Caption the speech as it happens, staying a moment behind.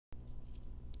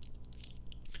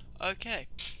Okay,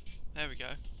 there we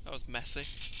go. That was messy.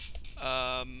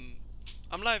 I'm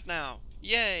live now.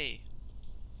 Yay!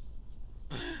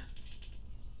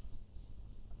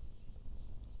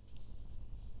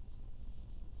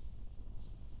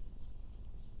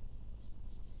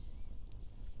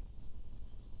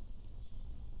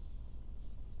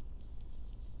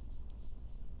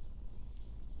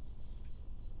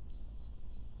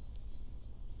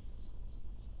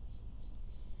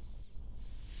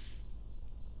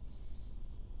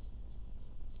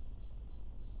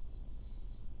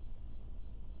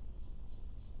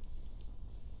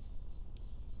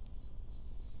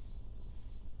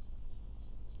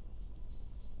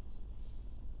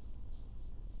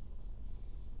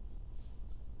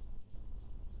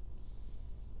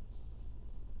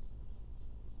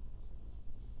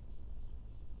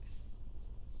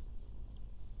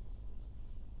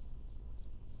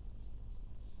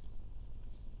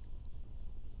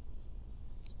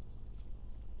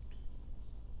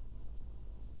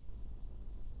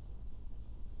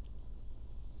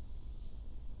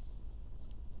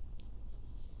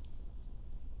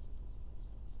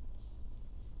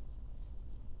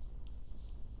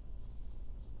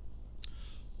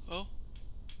 Oh,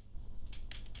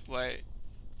 wait.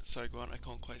 Sorry, Grant, I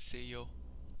can't quite see your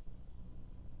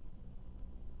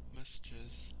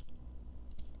messages.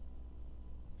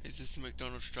 Is this a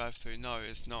McDonald's drive-thru? No,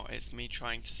 it's not. It's me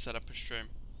trying to set up a stream.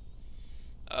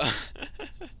 Uh,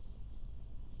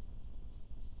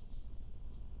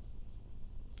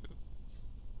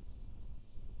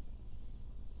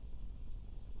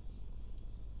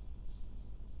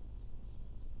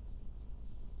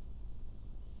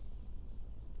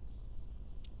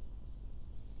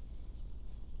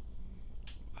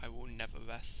 I will never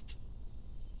rest.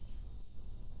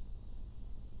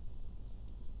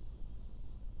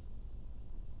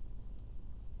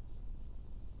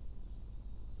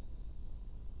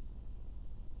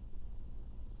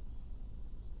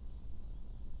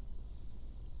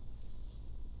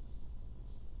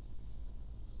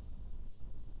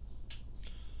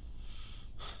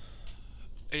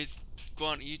 Is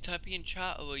Grant, are you typing in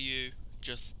chat or are you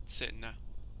just sitting there?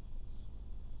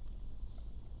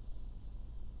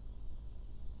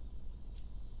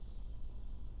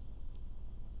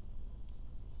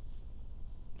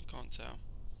 I can't tell.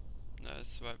 No,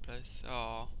 it's the right place.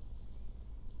 Oh.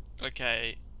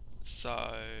 Okay,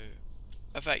 so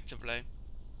effectively,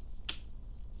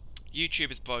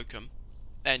 YouTube is broken,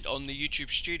 and on the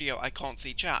YouTube Studio I can't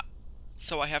see chat,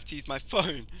 so I have to use my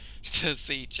phone to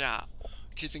see chat,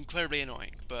 which is incredibly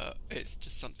annoying, but it's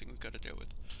just something we've got to deal with.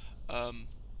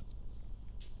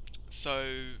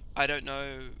 So I don't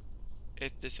know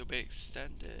if this will be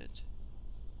extended.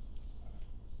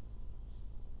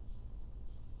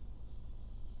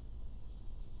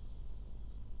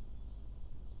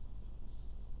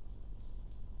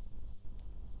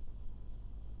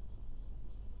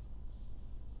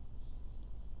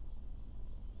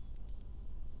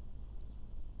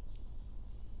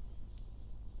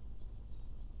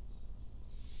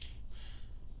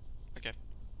 Okay.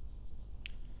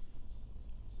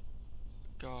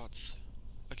 Gods.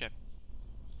 Okay.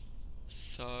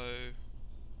 So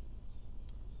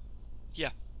yeah,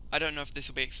 I don't know if this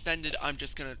will be extended. I'm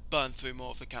just gonna burn through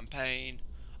more of the campaign.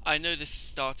 I know this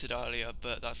started earlier,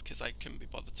 but that's because I couldn't be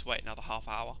bothered to wait another half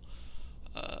hour.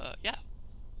 Yeah.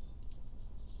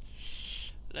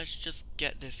 Let's just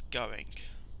get this going.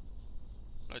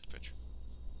 Load bridge.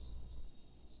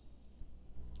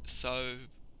 So,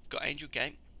 got Angel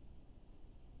Gate.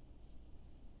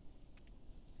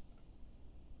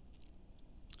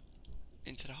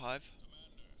 Into the Hive.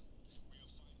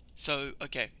 So,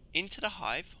 okay, into the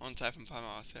Hive on Typhon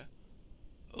Primaris here.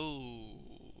 Ooh.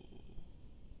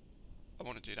 I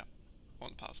want to do that. I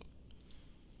want the parcel.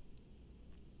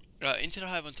 Into the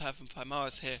Hive on Typhon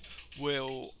Primaris here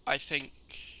will, I think,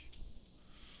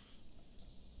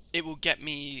 it will get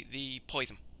me the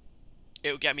poison. It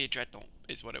will get me a Dreadnought,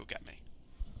 is what it will get me.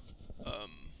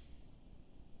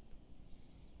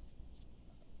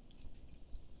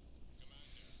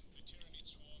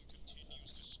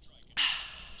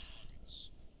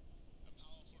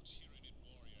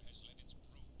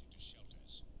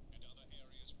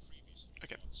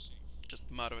 Okay,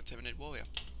 just murder a Tyranid Warrior.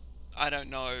 I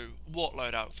don't know what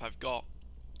loadouts I've got.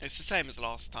 It's the same as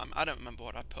last time. I don't remember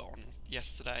what I put on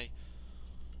yesterday.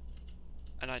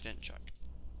 And I didn't check.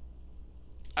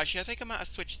 Actually, I think I might have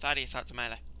switched Thaddeus out to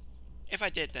melee. If I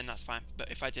did, then that's fine.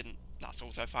 But if I didn't, that's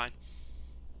also fine.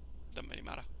 Doesn't really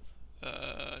matter.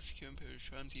 Secure Imperial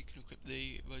Shrines, you can equip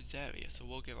the Rosarius, a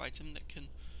wargear item that can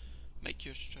make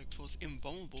your strike force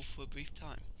invulnerable for a brief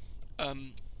time.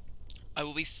 I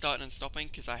will be starting and stopping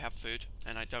because I have food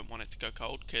and I don't want it to go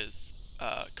cold because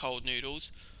cold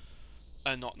noodles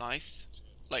are not nice.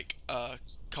 Like,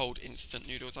 cold instant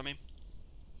noodles, I mean.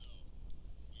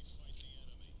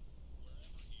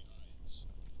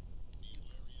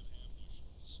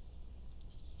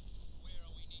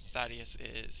 Thaddeus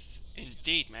is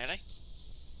indeed melee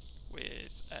with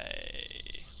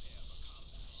a...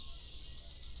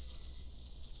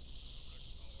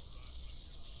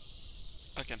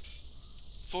 Okay.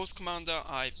 Force Commander,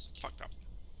 I fucked up.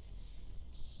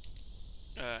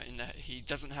 In that he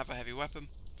doesn't have a heavy weapon,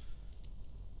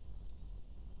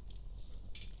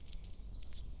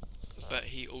 but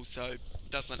he also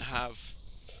doesn't have...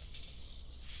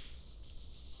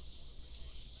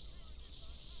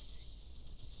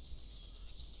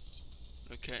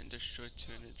 Locate and destroy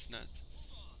 200 nets.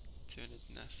 200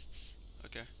 nests.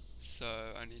 Okay. So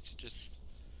I need to just...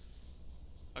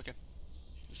 Okay.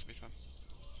 This will be fun.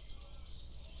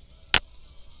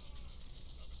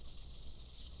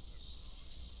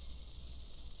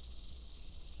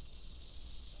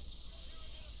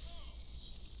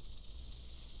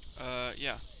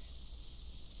 Yeah.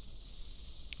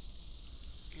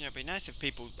 Yeah, it'd be nice if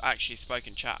people actually spoke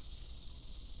in chat.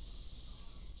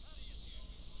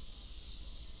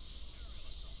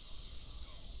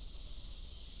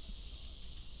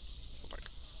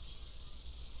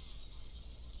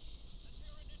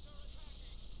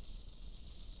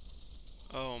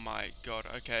 Oh my god,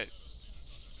 okay.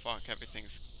 Fuck,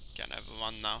 everything's getting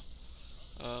overrun now.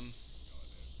 Um,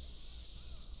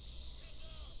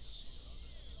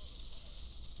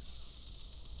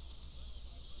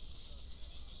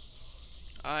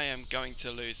 I am going to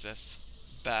lose this.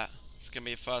 Bet. It's going to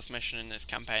be the first mission in this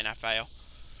campaign I fail.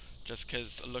 Just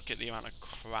because look at the amount of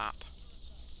crap.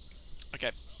 Okay.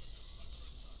 I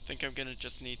think I'm going to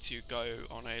just need to go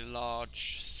on a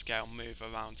large scale move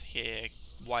around here.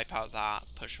 Wipe out that,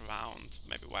 push around,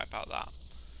 maybe wipe out that.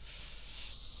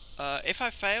 If I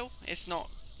fail, it's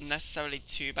not necessarily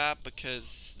too bad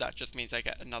because that just means I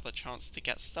get another chance to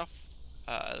get stuff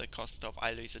at the cost of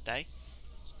I lose a day.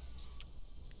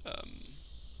 Um,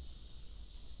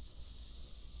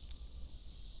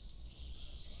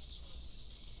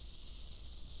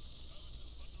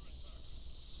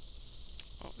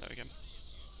 oh, there we go.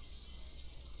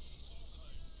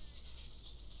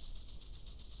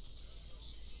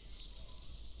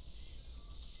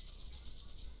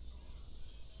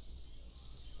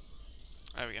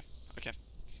 There we go. Okay.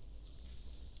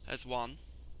 There's one.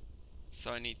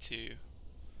 So I need to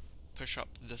push up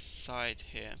the side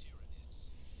here.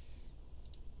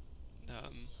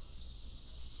 Okay,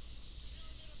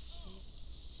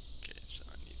 so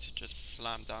I need to just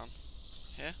slam down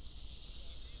here.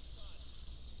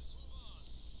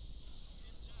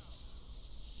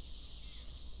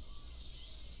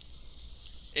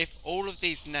 If all of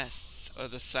these nests are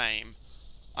the same,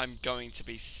 I'm going to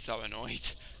be so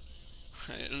annoyed.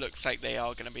 It looks like they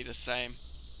are going to be the same.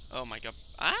 Oh my god.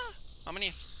 Ah! How many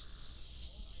is...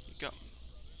 You got...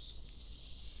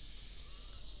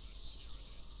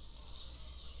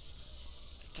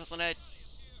 Doesn't it...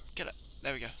 Get it.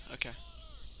 There we go. Okay.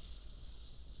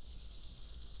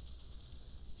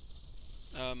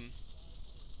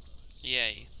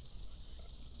 Yay.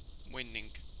 Winning.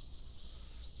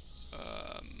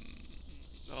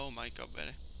 Oh my god,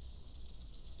 really?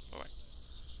 Alright.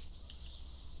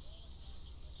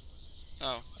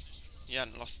 Oh. You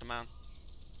hadn't lost a man.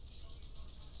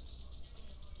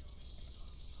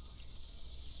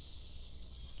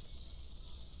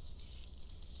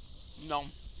 No.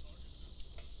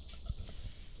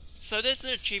 So there's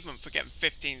an achievement for getting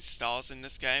 15 stars in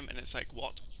this game, and it's like,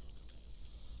 what?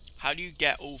 How do you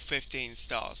get all 15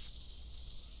 stars?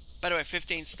 By the way,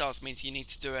 15 stars means you need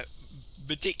to do it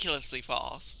ridiculously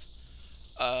fast,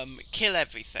 kill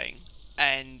everything,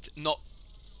 and not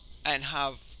and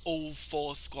have all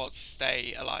 4 squads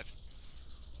stay alive.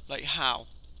 Like, how?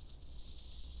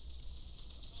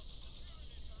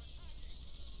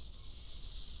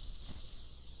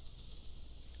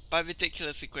 By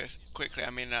ridiculously quickly,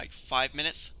 I mean like 5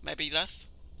 minutes, maybe less.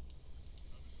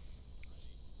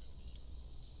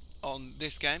 On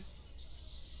this game.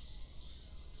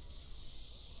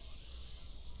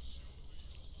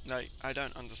 No, I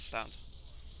don't understand.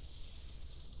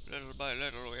 Little by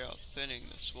little, we are thinning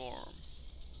the swarm.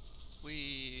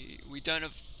 We don't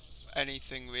have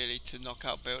anything really to knock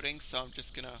out buildings, so I'm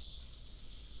just gonna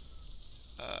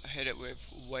hit it with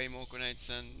way more grenades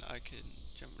than I can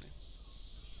generally.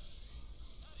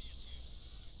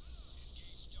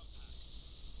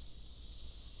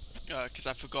 Because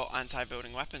I forgot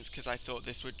anti-building weapons, because I thought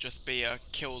this would just be a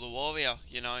kill the warrior,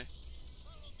 you know.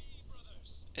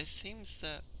 It seems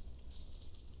that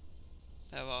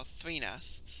there are 3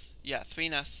 nests. Yeah, 3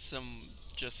 nests and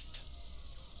just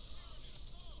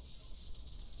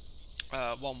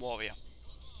 1 warrior.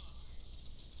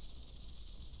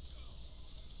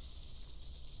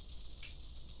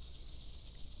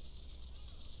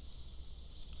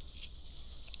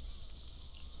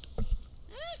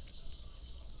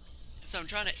 So I'm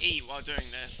trying to eat while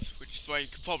doing this, which is why you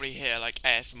could probably hear like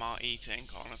ASMR eating,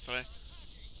 honestly.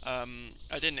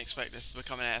 I didn't expect this to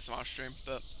become an ASMR stream,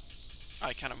 but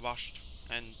I kind of rushed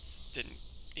and didn't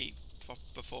eat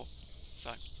before,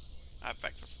 so I have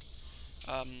breakfast.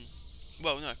 Um,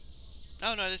 well, no.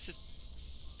 Oh no, this is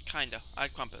kinda. I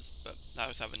had crumpets, but I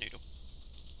also have a noodle.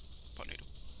 Pot noodle.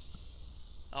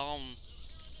 Um,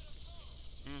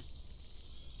 mm,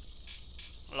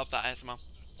 I love that ASMR.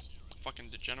 Fucking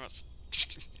degenerates.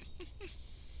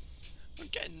 I'm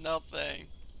getting nothing.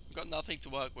 I've got nothing to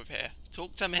work with here.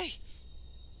 Talk to me.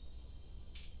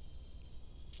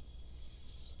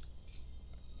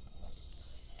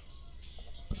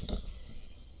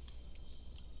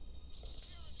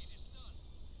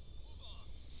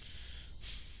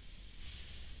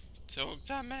 Talk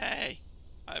to me.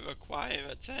 I require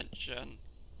attention.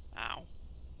 Ow.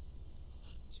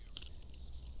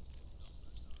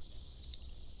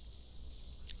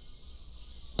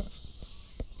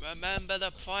 Remember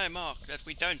the Primarch that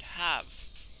we don't have.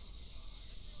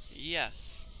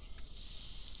 Yes.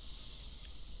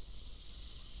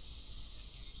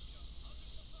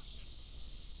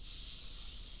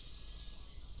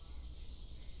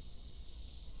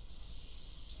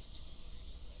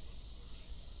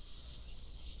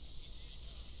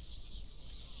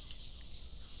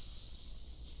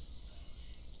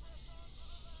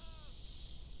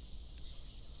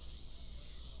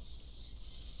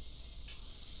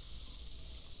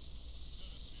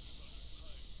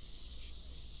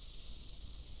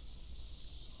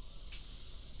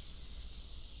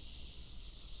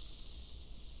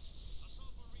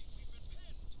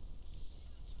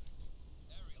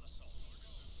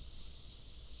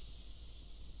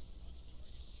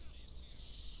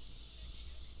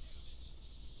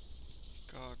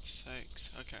 God's sakes.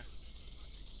 Okay.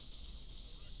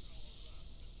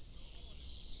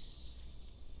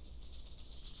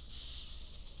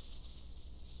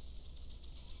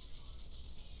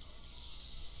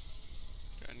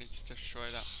 I need to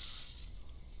destroy that.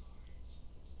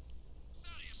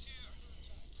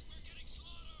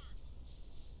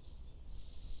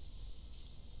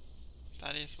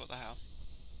 That is what the hell.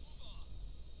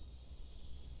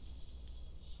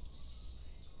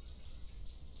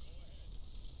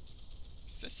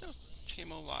 Is this a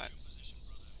team alright?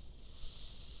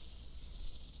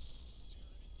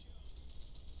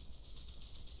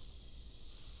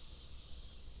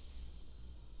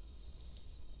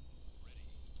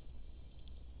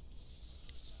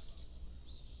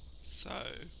 So,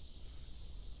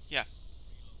 yeah.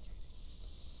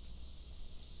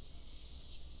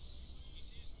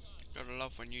 Gotta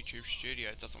love when YouTube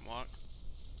Studio doesn't work.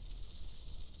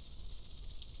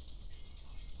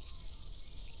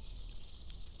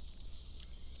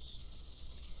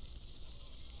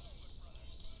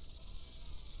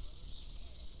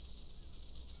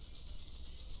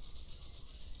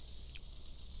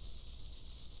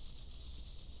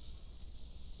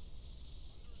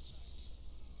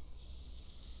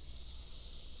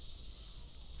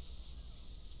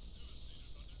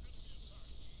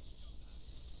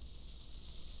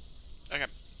 Okay,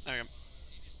 okay.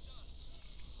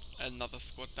 Another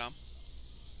squad down.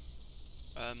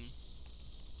 Um,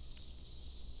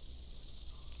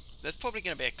 there's probably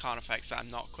gonna be a Carnifex that I'm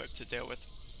not equipped to deal with.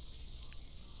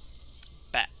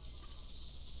 Bet.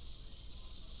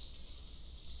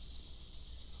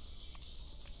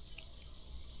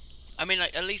 I mean,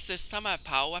 like, at least there's some have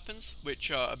power weapons, which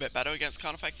are a bit better against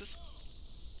Carnifexes.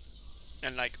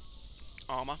 And, like,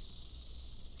 armor.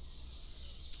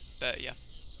 But, yeah.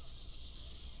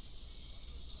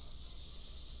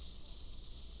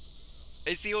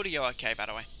 Is the audio okay, by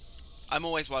the way? I'm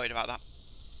always worried about that.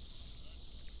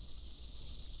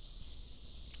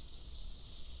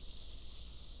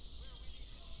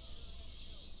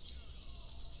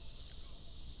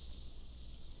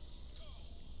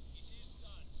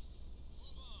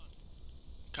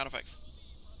 Carnifex.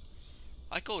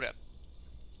 I called it.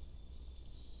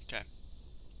 Okay.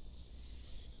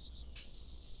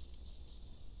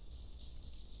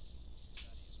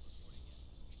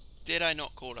 Did I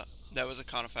not call it? There was a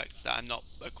Carnifex that I'm not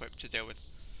equipped to deal with.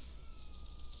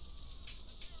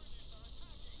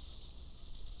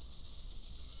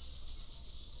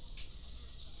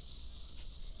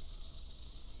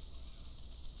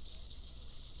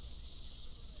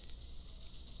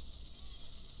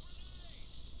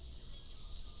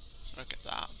 Look at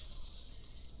that.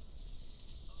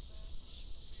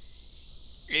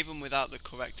 Even without the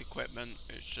correct equipment,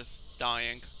 it's just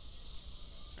dying.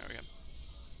 There we go.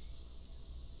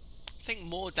 I think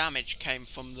more damage came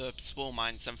from the Spore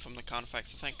Mines than from the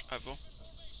Carnifex, I think, overall.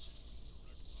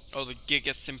 Or the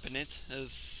Giga Symphonid,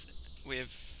 as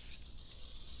we've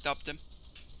dubbed him.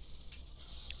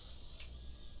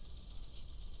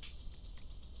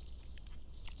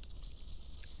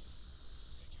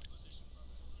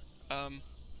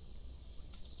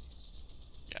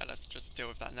 Yeah, let's just deal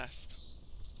with that nest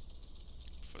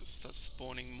before it starts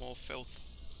spawning more filth.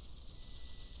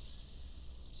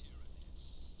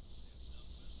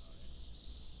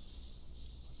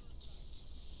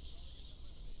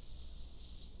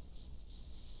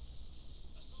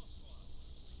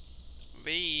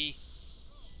 V,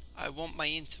 I want my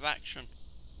interaction.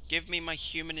 Give me my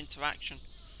human interaction.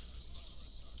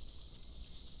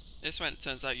 This one, it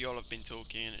turns out you all have been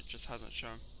talking and it just hasn't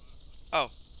shown.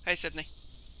 Oh, hey Sydney.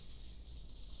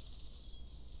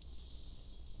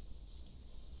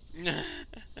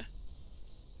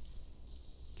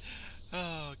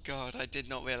 Oh god, I did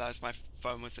not realise my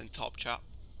phone was in top chat,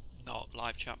 not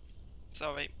live chat.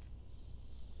 Sorry.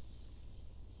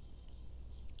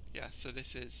 Yeah, so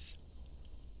this is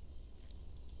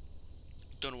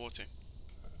Dawn of War 2.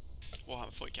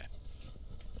 Warhammer 40k.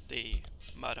 The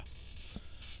murder.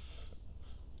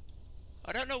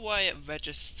 I don't know why it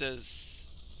registers.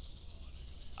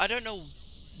 I don't know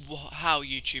how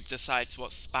YouTube decides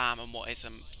what's spam and what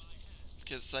isn't.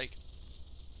 Because, like,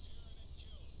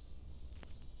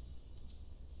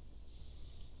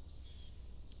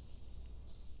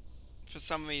 for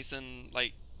some reason,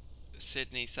 like,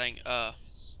 Sydney saying, Oh.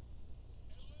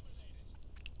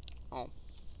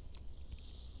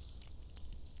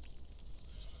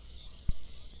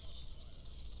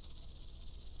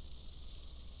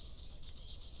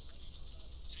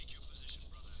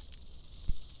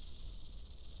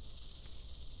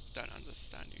 Don't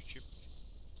understand YouTube.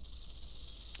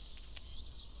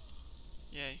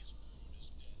 Yay.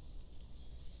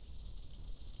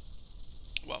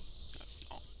 Well, that's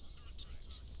not.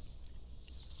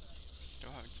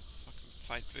 Still having to fucking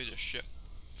fight through this shit.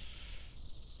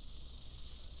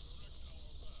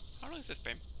 How long has this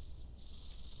been?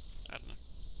 I don't know.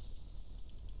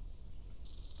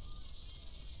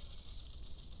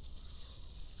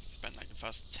 Spent like the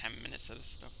first 10 minutes of this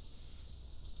stuff.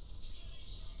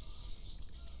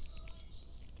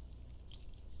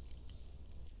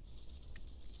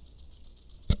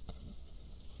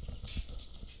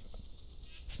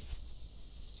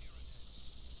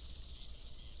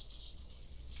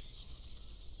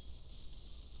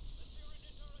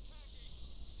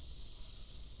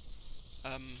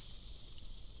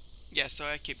 Yeah, so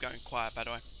I keep going quiet, by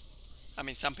the way. I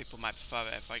mean, some people might prefer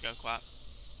it if I go quiet.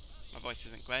 My voice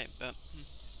isn't great, but...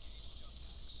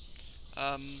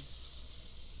 Ah!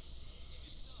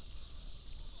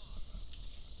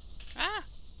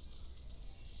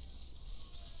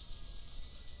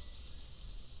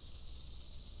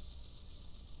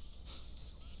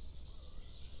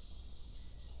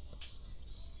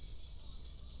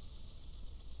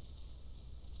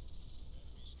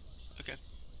 Okay.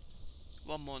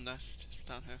 One more nest. It's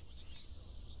down here.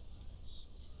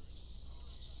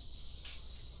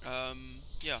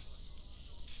 Yeah.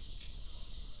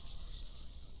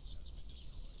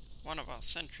 One of our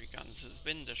sentry guns has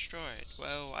been destroyed.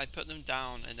 Well, I put them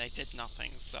down and they did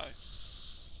nothing, so...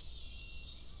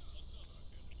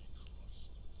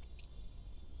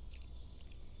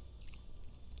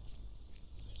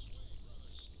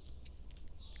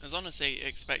 I was honestly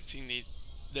expecting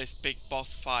this big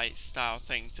boss fight style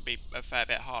thing to be a fair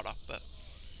bit harder, but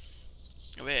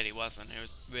it really wasn't. It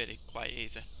was really quite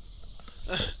easy.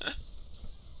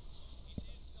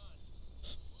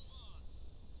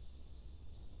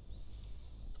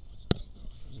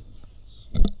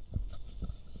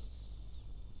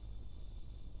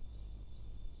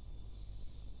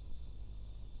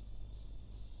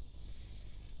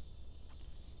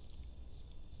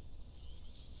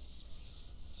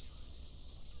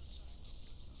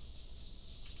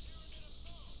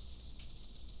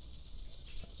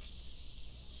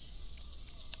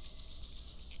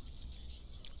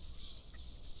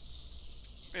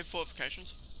 We have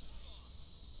fortifications.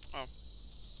 Oh.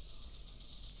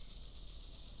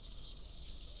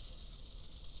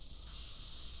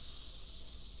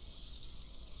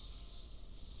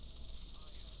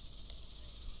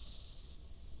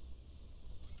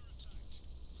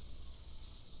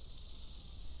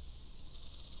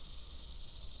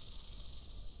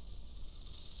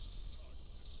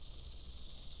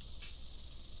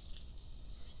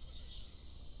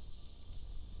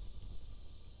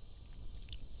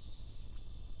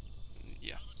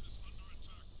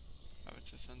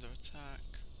 Apprentice under attack.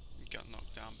 You got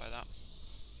knocked down by that.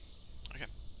 Okay.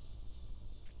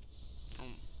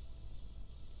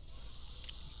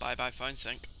 Bye bye phone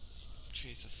sync.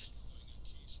 Jesus.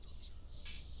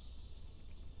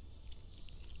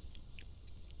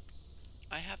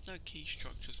 I have no key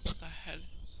structures. What the hell?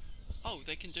 Oh,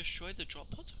 they can destroy the drop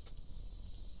pod?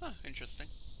 Huh, interesting.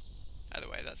 Either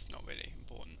way, that's not really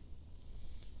important.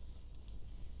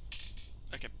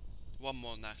 Okay, one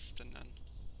more nest and then...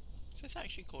 Is this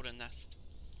actually called a nest?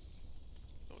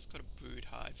 Oh, it's got a brood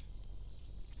hive.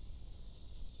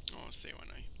 Oh, I'll see when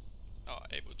I are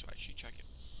able to actually check it.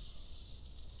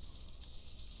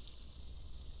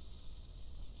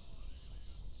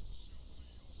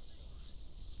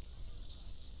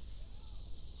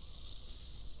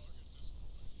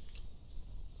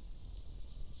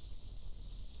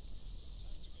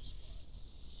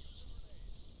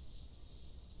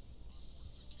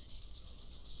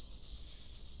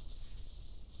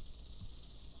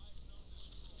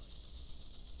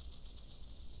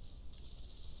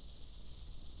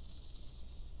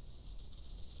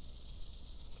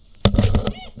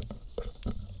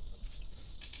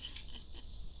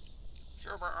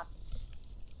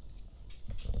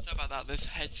 So about that, this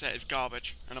headset is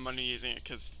garbage, and I'm only using it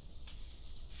because...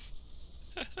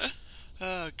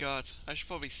 Oh god, I should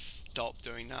probably stop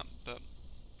doing that, but...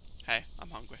 Hey, I'm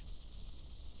hungry.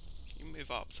 Can you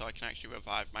move up so I can actually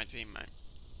revive my teammate?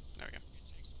 There we go.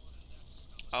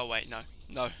 Oh wait, no.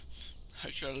 No. I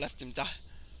should have left him die.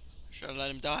 I should have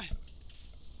let him die.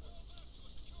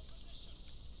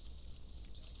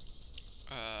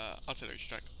 Artillery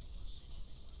strike.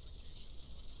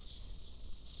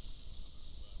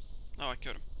 Oh, I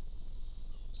killed him.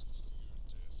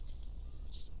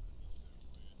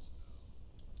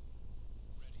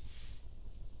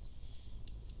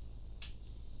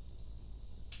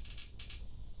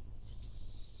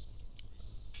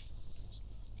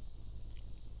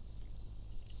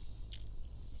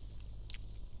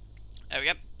 There we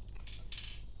go.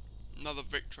 Another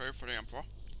victory for the Emperor.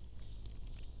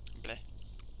 Bleh.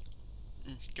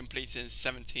 Completed in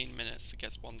 17 minutes,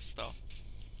 gets 1 star.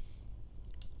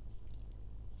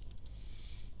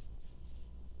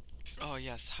 Oh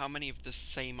yes, how many of the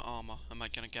same armor am I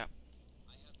gonna get?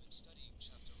 I have been studying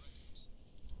chapter records,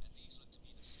 and these look to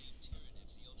be the same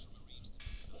Tyranids the Ultramarines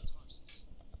defeated on Tarsus. They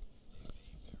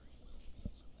may very well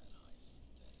be from that hive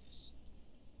fleet, that is.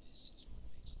 This is what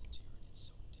makes the Tyranids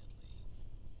so deadly.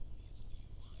 Only a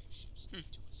few hive ships need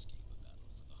to escape a battle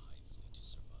for the hive fleet to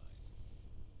survive.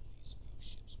 These few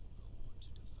ships will go on to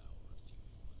devour a few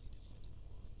poorly defended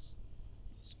worlds.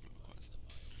 This provides the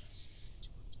biomass needed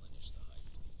to replenish the hive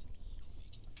fleet and make it even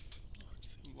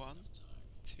larger. One,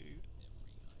 two,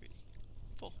 three,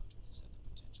 four. Has had the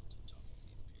potential to topple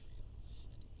the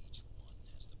Imperium, and each one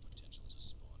has the potential to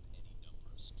spawn any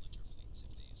number of splinter fleets if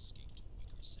they escape to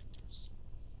weaker sectors.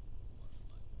 Mark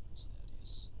my words, that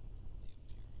is. The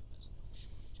Imperium has no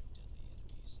shortage of deadly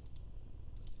enemies, but they all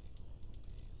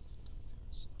pale in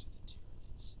comparison to the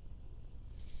Tyranids.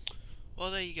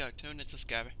 Well, there you go. Tyranids are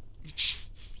scary.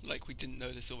 Like we didn't know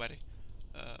this already.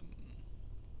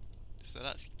 So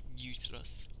that's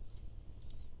useless.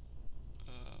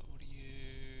 What are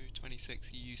you?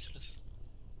 26, useless.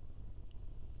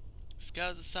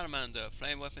 Scales of Salamander,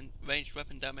 flame weapon, ranged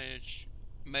weapon damage,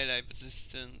 melee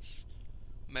resistance,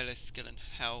 melee skill and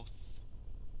health.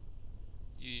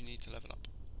 You need to level up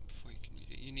before you can use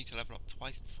it. You need to level up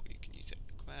twice before you can use it.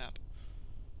 Crap.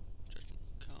 Judgment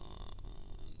can't.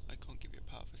 I can't give you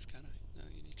a power fist, can I? No,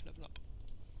 you need to level up.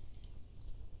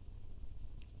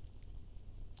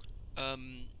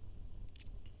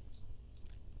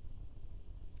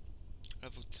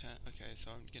 Level 10. Okay,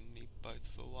 so I'm gonna need both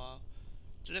for a while.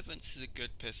 Deliverance is a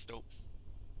good pistol.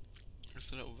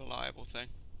 It's a little reliable thing.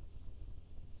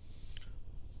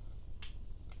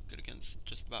 Good against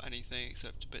just about anything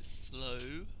except a bit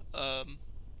slow.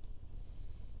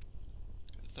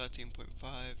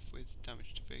 13.5 with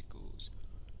damage to vehicles.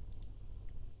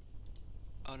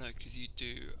 Oh no, because you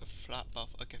do a flat buff.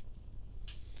 Okay.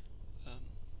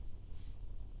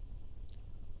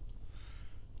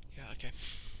 Yeah, okay.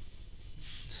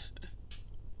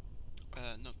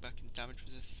 Knockback and damage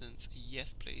resistance.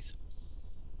 Yes, please.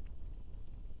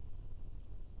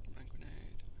 Hand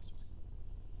grenade.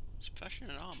 Suppression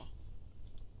and armor.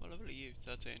 What level are you?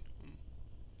 13.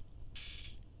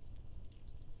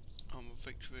 Armor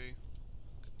victory.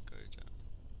 Go down.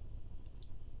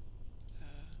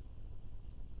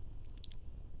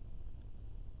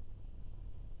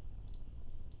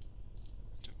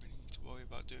 Don't really need to worry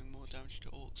about doing more damage to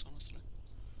orcs, honestly.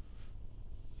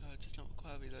 Does not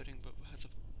require reloading, but has a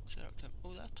setup time.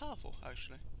 Oh, that's powerful,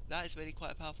 actually. That is really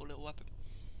quite a powerful little weapon.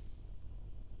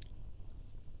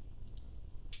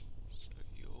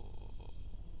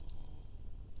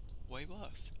 way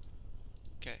worse.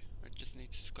 Okay, I just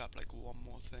need to scrap like one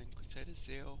more thing. Crusader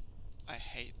Zeal, I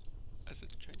hate as a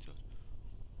train sword.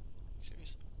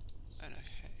 Serious? And I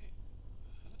hate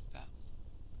that.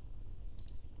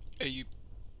 Are you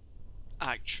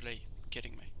actually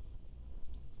kidding me?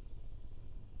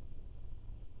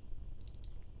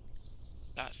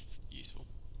 That's useful.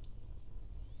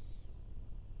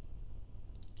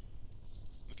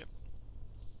 Okay.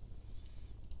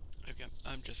 Okay,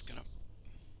 I'm just gonna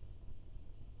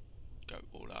go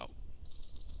all out.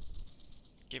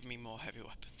 Give me more heavy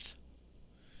weapons.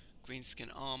 Greenskin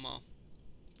armor.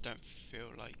 Don't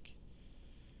feel like...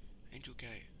 Angel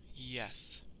Gate.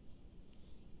 Yes.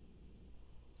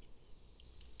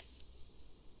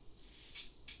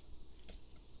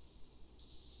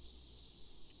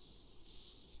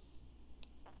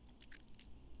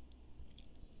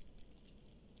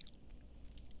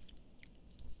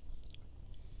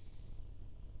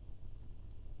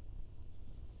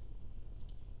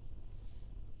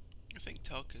 I think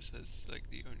Tarkus has like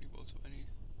the only water any...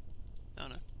 No,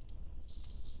 no.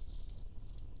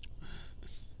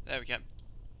 There we go.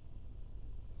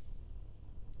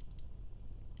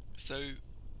 So,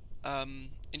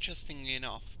 interestingly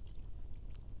enough,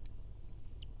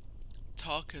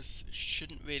 Tarkus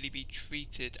shouldn't really be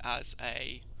treated as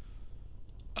a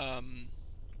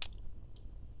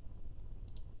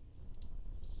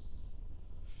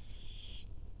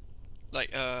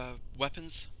like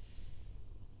weapons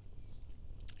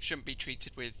shouldn't be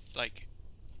treated with like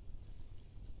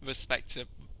respect to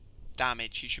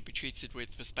damage. He should be treated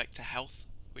with respect to health,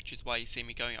 which is why you see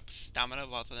me going up stamina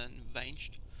rather than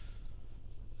ranged.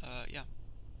 Yeah,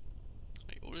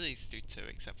 like, all of these do too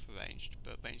except for ranged,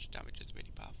 but ranged damage is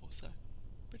really powerful, so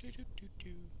Commander,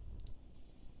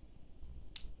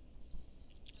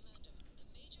 the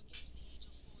major gate in the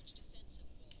Angel Forge defensive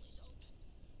wall is open.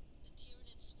 The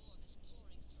Tyranid swarm is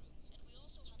pouring through, and we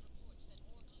also have reports that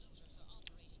Orc looters are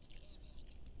operating in the area.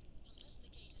 Unless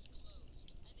the gate is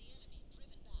closed and the enemy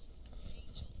driven back,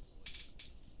 Angel Forge is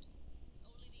doomed.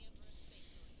 Only the Emperor's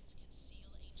Space Marines can seal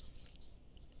Angel Gate.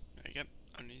 there you go.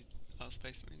 Only our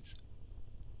space marines.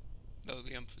 No,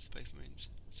 the Emperor Space Marines.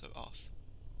 So us,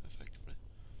 effectively.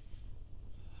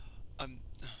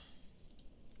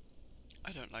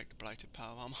 I don't like the Blighted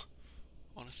Power Armor,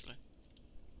 honestly,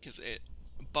 because it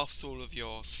buffs all of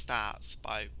your stats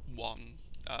by one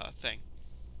thing,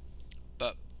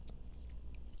 but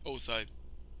also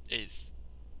is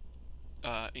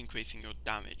increasing your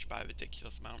damage by a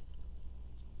ridiculous amount.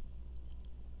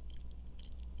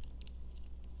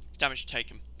 Damage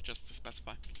taken, just to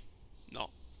specify, not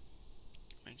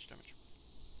range damage.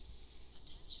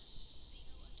 Attention,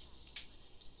 Xeno attack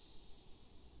imminent.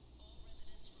 All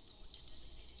residents report to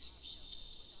designated half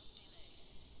shelters without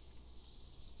delay.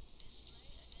 Display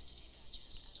identity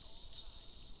badges at all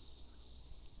times.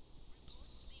 Report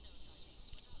Xeno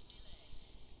sightings without delay.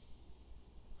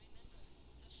 Remember,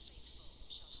 the faithful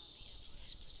shall have the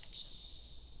Emperor's protection.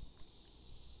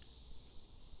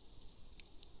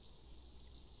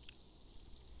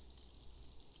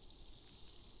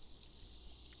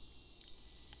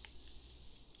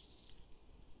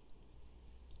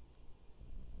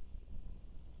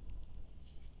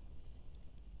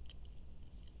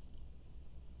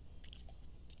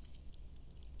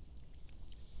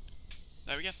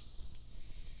 There we go.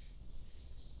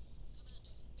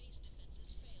 Commander, base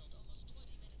defenses failed almost 20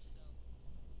 minutes ago.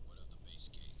 What of the base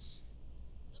gates?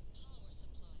 The power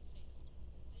supply failed.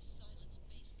 This silenced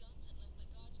base guns and left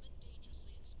the guardsmen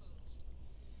dangerously exposed.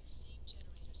 The same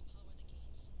generators power the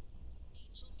gates.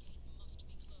 Angel Gate must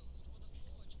be closed, or the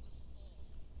forge will fall.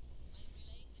 I am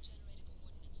relaying the generator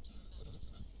coordinates to your map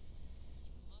display.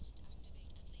 You must activate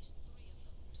at least 3 of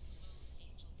them to close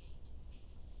Angel Gate.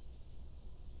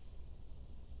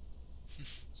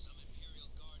 Some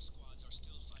Imperial Guard squads are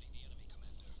still fighting the enemy,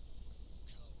 Commander.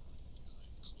 Cowering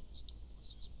behind closed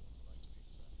doors is more likely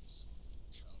friends.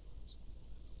 Cowards, one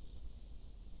and all.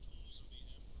 Tools of the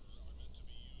Emperor are meant to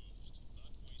be used,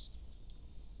 not wasted.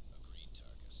 Agreed,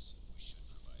 Tarkus. We should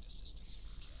provide assistance if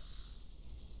we can.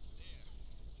 There.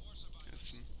 More survivors.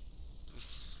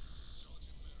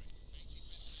 Sergeant Merrick, painting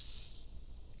red Vendeland.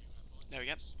 You have more There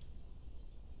we go. news?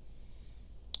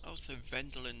 Oh, so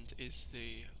Vendeland is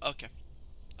the... Okay.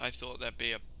 I thought there'd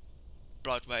be a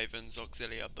Blood Ravens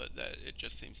Auxilia, but it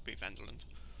just seems to be Vendeland.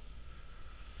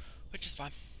 Which is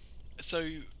fine.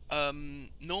 So,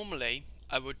 normally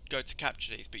I would go to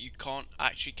capture these, but you can't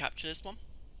actually capture this one.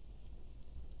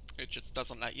 It just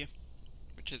doesn't let you,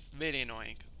 which is really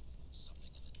annoying. Something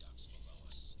in the ducks below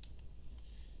us.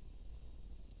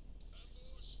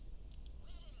 Ambush!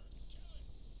 Ravener! Kill it!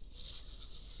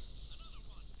 Another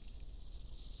one!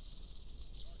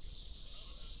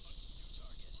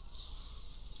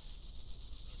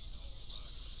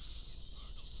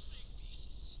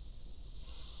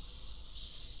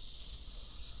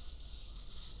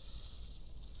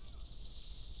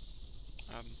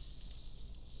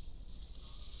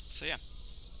 So yeah.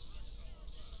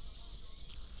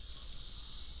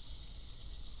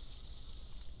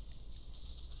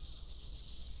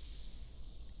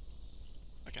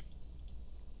 Okay.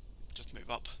 Just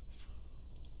move up.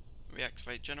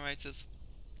 Reactivate generators.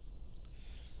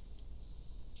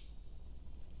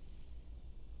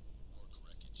 Orc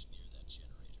wreckage near that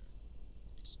generator.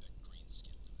 Expect green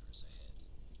skin looters ahead.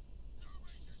 You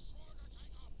make it sure to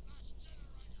take a flash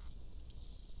generator!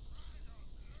 Random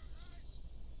looters!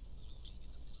 Looting in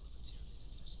the middle of a Tyranid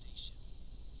infestation.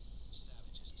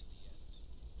 Savages to the end.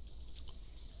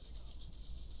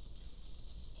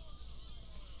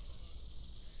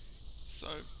 So,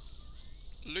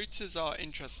 looters are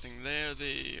interesting. They're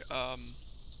the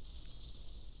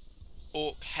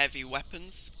orc heavy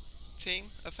weapons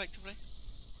team, effectively.